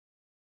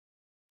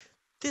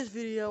This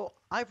video,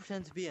 I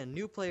pretend to be a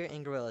new player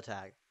in Gorilla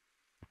Tag.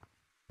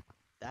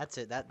 That's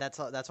it. That's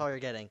all you're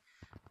getting.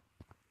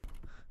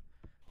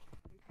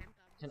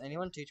 Can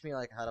anyone teach me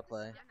like how to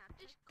play?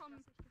 Ich komm.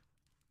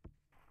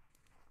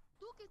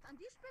 Du gehst an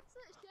die Spitze,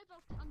 ich gehe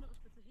auf die andere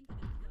Spitze hinter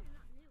dir.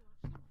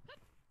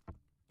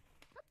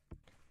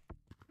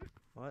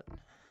 What?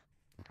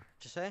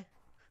 What'd you say?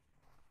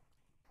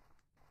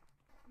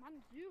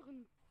 Mann,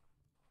 Syren.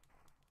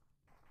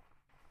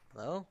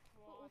 Hello?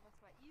 Boah, das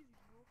war easy.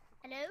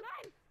 Hello?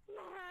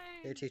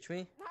 Nein! Can you teach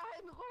me?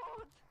 Nein,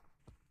 Rot!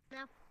 No.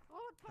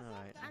 Rot, pass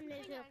Alright. auf, da I'm ist new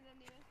ein too. Finger in der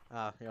Nähe.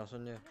 Ah, you're also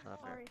new. Not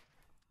fair. Sorry.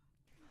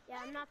 Yeah,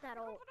 I'm not that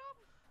old.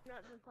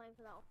 Not been playing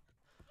for that long.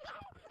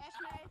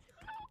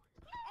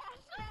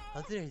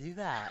 How did I do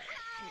that?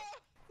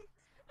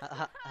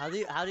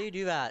 How do you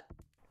do that?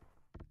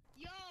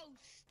 Yo,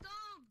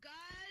 stomp,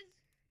 guys!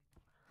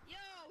 Yo,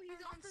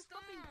 he's on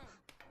stomp!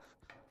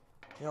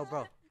 Yo,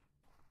 bro.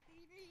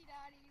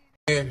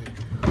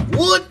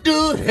 What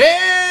the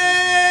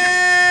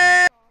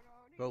hell?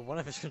 Bro, one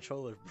of his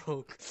controllers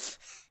broke.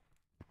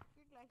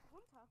 Geh gleich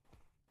runter.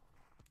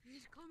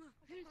 He's coming!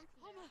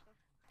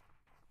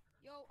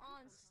 Yo,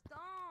 on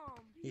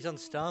stomp! He's on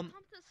stump.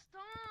 Come to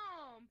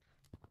stomp!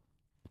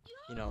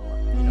 You know what?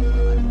 You know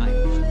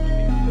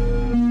what?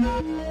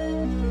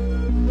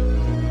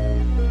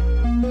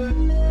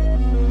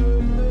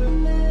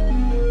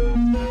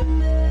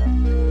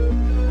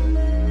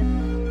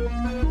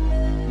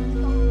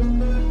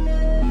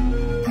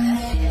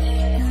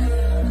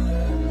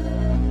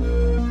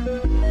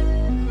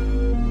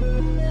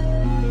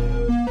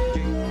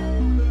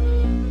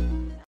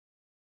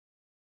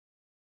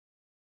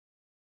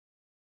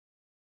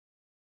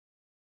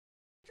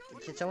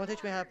 Can someone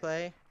teach me how to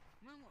play?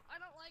 I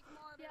don't like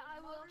modding. Yeah, I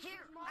will.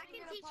 Here, I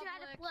can teach you how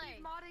to play.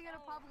 He's modding in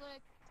a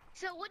public.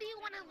 So what do you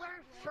want to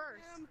learn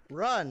first?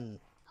 Run!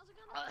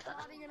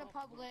 Modding in a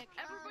public.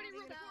 Everybody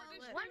Modding in a record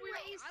public. this One video.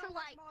 way is I to don't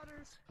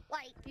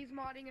like, He's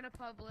modding in a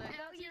public.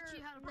 I'll teach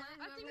you how to play.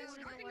 I think it's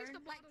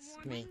the bottom Like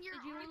one. Me. swing your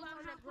Did you arms learn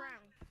on how the to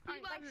ground.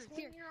 Alright, Like here.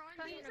 swing your arms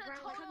on He's the a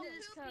ground. total Come to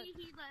this code.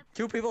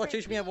 Two people are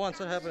teaching me at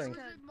once. What's happening?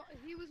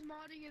 He was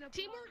modding in a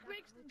Teamwork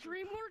public. makes the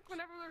dream work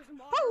whenever there's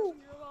Woo! modders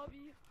in your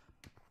lobby.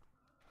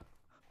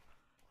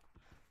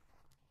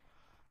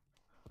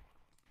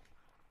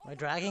 Am I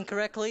dragging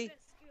correctly?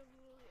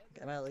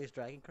 Am I at least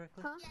dragging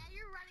correctly? Huh? Yeah,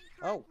 you're running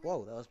Oh, correctly.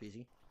 whoa, that was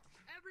easy.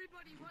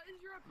 Everybody, what is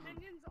your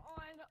opinions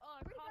on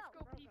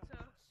Costco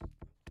pizza?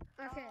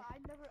 Okay.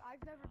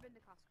 I've never been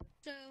to Costco.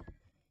 So,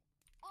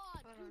 Oh,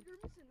 Hold dude, on.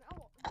 you're missing.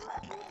 Oh, you're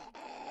moving.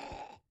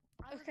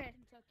 I live Okay. in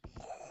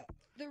Kentucky.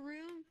 the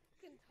room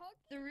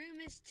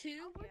Kentucky? is 2,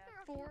 I went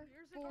there a few 4,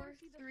 years ago 4, to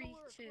see the 3,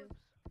 solar 2. eclipse.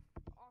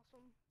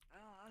 Awesome. I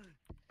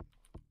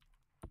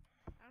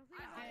don't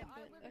think I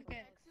but- live in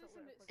okay. Texas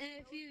and it's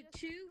And if you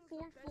 2,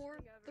 4, 4,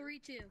 3,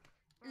 2,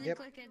 and then Yep.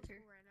 click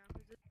enter.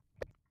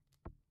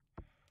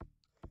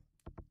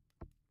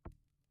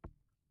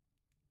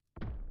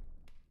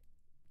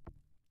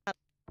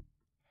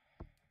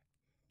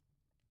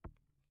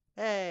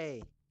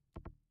 Hey!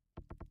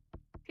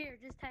 Here,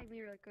 just tag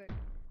me really quick.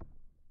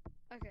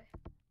 Okay.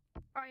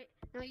 Alright,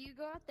 now you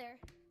go out there.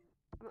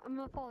 I'm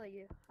gonna follow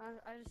you.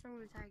 I just don't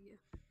want to tag you.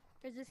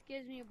 Because this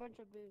gives me a bunch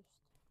of boost.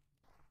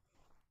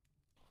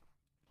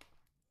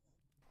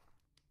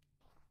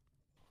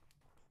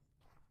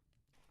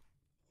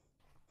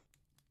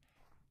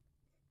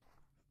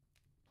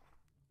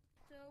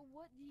 So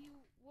what do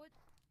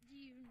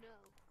you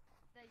know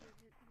that you're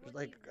what do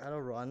Like, you know? how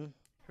to run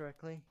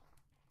correctly?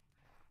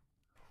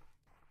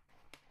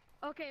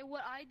 Okay,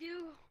 what I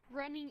do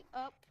running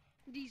up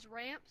these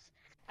ramps,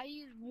 I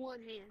use one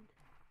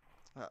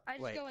hand. I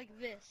just Wait. go like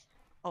this.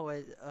 Oh,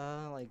 wait,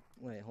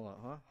 wait, hold on,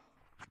 huh?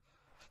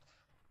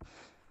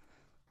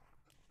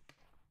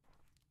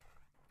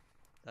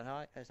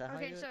 Is that how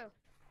you Okay, do it? so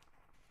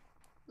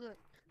look.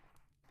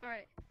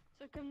 Alright.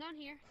 So come down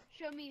here.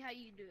 Show me how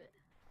you do it.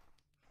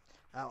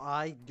 How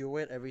I do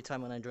it every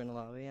time when I join the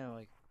lobby, and I'm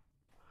like,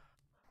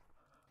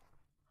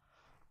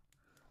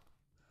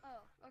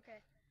 Oh, okay.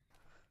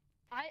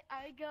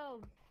 I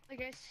go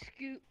like I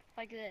scoop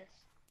like this.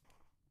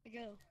 I go.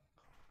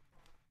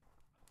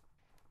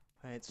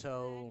 right, And I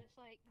so, just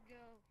like go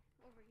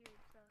over here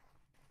and stuff.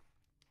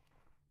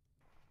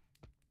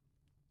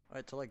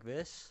 alright, so like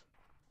this?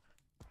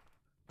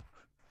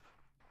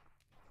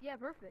 Yeah,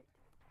 perfect.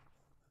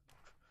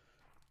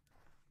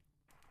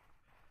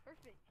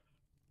 Perfect.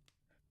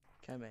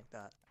 Can I make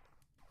that?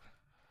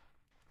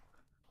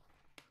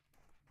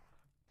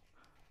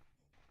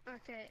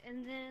 Okay,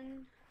 and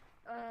then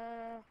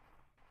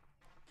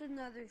what's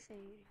another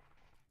thing?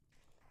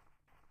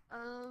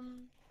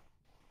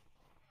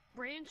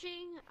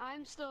 Branching,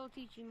 I'm still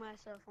teaching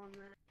myself on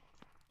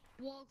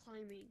that. Wall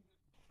climbing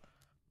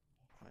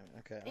Right,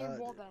 okay, and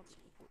wall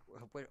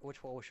bouncing.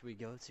 which wall should we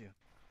go to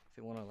if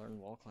you want to learn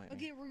wall climbing?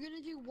 Okay, we're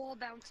gonna do wall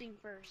bouncing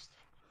first.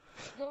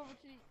 Go over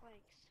to these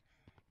planks.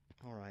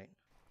 Alright.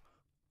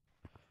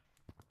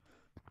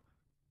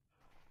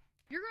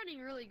 You're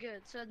running really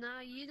good, so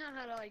now you know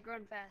how to like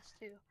run fast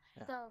too.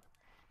 Yeah. So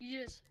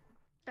you just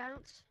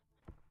bounce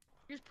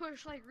Just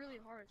push like really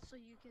hard so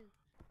you can.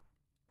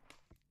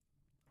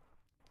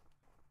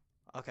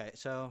 Okay,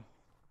 so.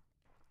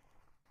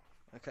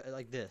 Okay,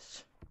 like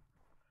this.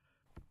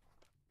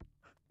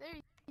 There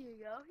you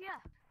go. Yeah.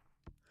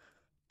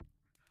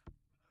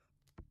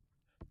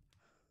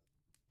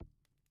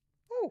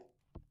 Ooh,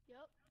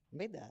 Yep.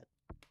 made that.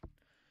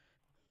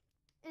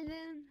 And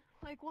then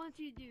like once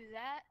you do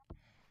that,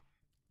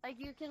 like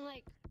you can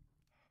like.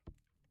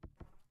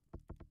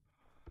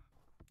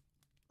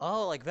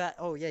 Oh, like that.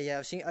 Oh yeah, yeah.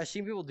 I've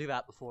seen people do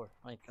that before.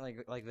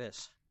 Like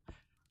this.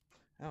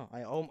 Oh,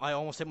 I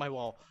almost hit my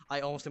wall.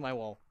 I almost hit my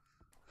wall.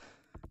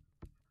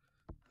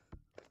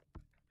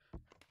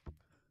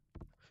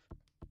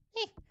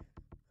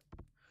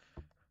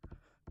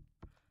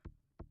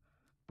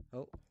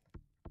 Oh.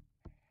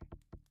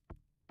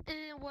 And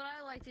then what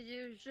I like to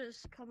do is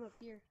just come up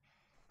here.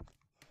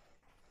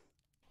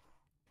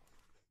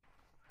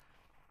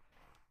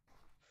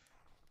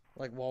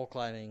 Like wall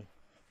climbing.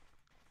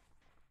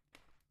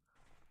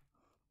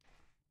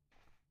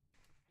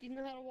 Do you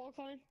know how to wall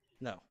climb?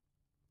 No.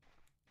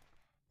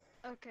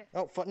 Okay.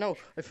 Oh, no!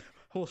 I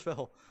almost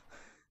fell.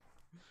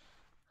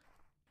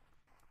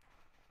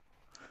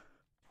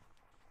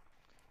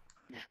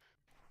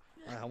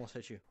 I almost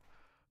hit you.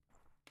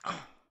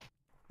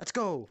 Let's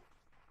go!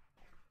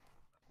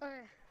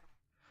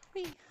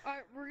 Okay.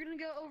 Alright, we're gonna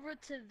go over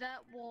to that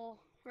wall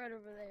right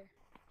over there.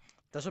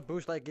 Does a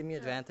boost like give me Yeah.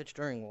 advantage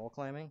during wall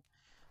climbing?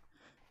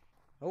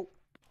 Oh,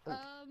 Oh.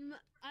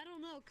 I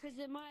don't know, cause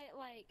it might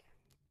like.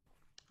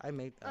 I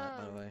made that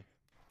by the way.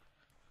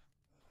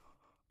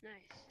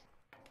 Nice.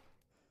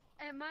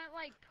 It might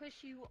like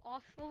push you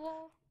off the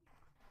wall.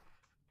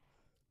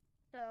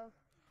 So.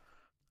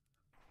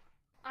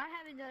 I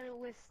haven't done it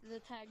with the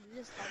tag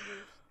this tag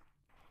boost.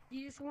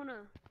 You just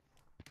wanna.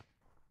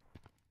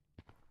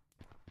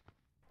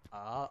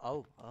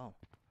 Oh.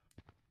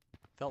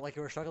 Felt like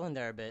you were struggling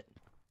there a bit.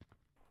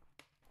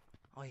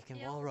 Oh, you can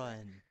Yep. wall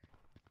run.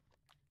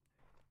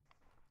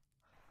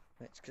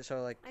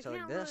 So like I so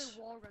can't like this.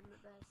 really wall run the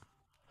best.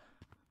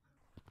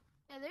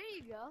 Yeah, there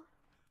you go.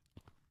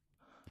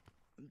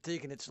 I'm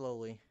taking it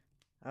slowly.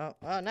 Oh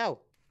no!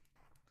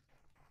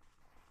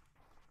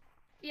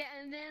 Yeah,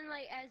 and then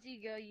like as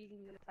you go, you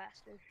can go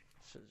faster.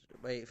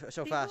 Wait,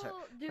 so People faster.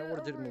 do I it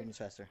want to do the over- movements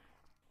faster.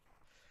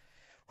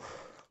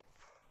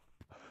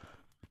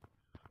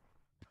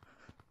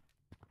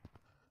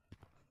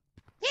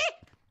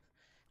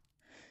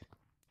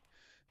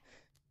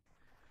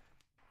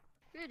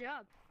 Good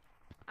job.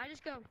 I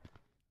just go.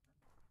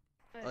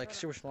 Wait, Like hold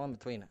super small in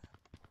between.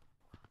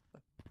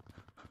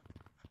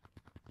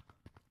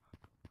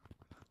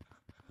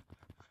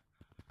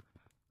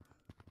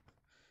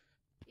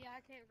 Yeah,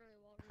 I can't really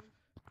wall run.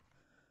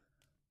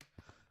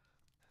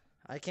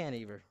 I can't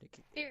either.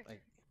 Here.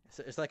 Like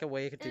it's like a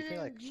way you could And teach me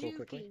then like go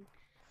quickly.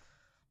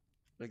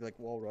 juking. Like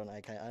wall run.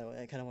 I kind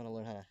of want to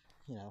learn how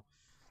to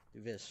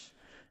do this.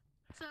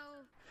 So,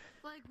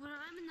 like when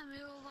I'm in the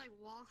middle of like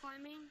wall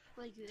climbing,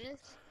 like this,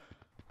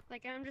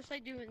 like I'm just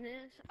like doing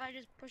this, I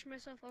just push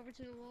myself over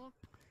to the wall,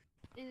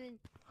 and then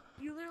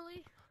you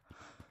literally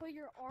put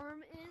your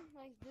arm in,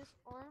 like this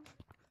arm,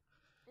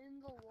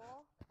 in the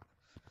wall.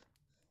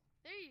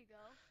 There you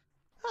go.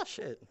 Oh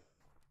shit!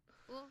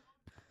 Well,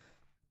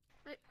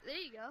 there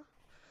you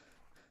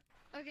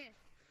go. Okay,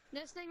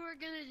 next thing we're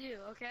gonna do,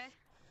 okay?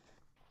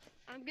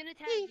 I'm gonna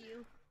tag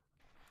you.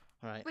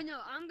 All right. Wait, no,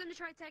 I'm gonna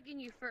try tagging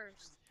you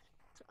first.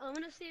 So I'm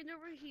gonna stand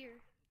over here,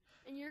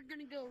 and you're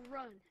gonna go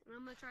run, and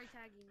I'm gonna try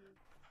tagging you.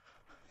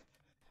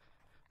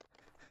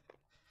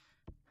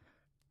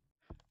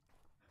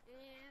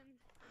 And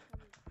I'm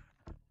coming.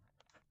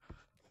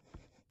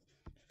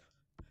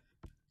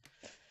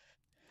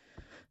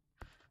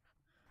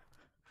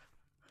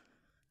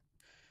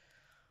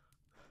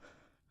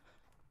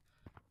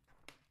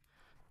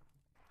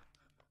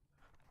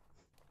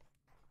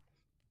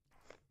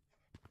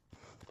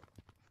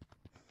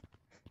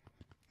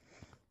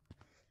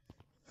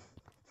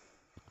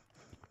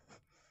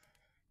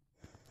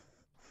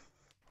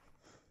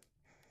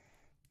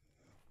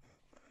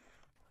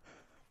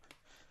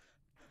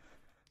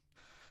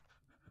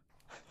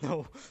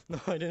 No,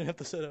 I didn't have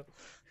to set up.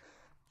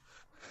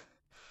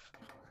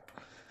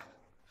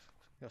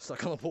 Got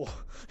stuck on the pole.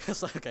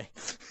 It's like, okay.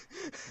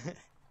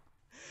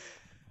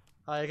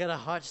 I got a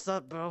hard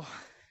start, bro.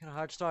 Got a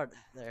hard start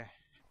there.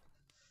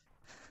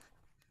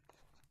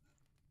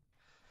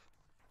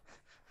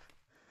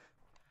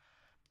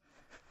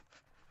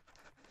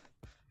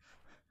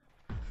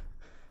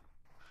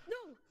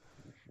 No!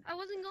 I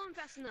wasn't going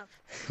fast enough.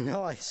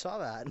 No, I saw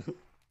that.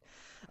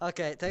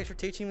 Okay, thanks for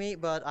teaching me,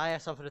 but I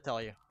have something to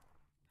tell you.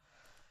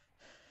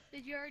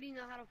 Did you already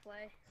know how to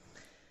play?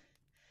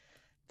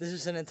 This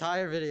is an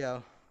entire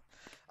video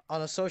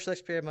on a social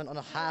experiment on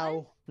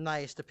how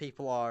nice the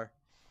people are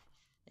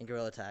in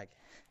Gorilla Tag.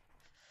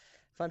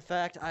 Fun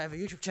fact, I have a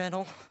YouTube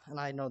channel, and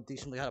I know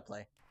decently how to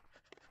play.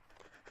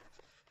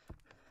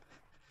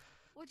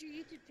 What's your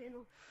YouTube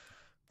channel?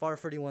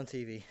 FAR31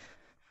 TV.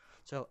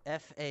 So,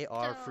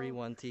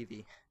 FAR31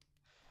 TV.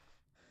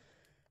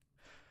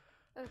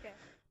 Okay.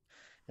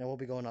 and we'll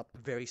be going up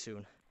very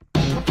soon.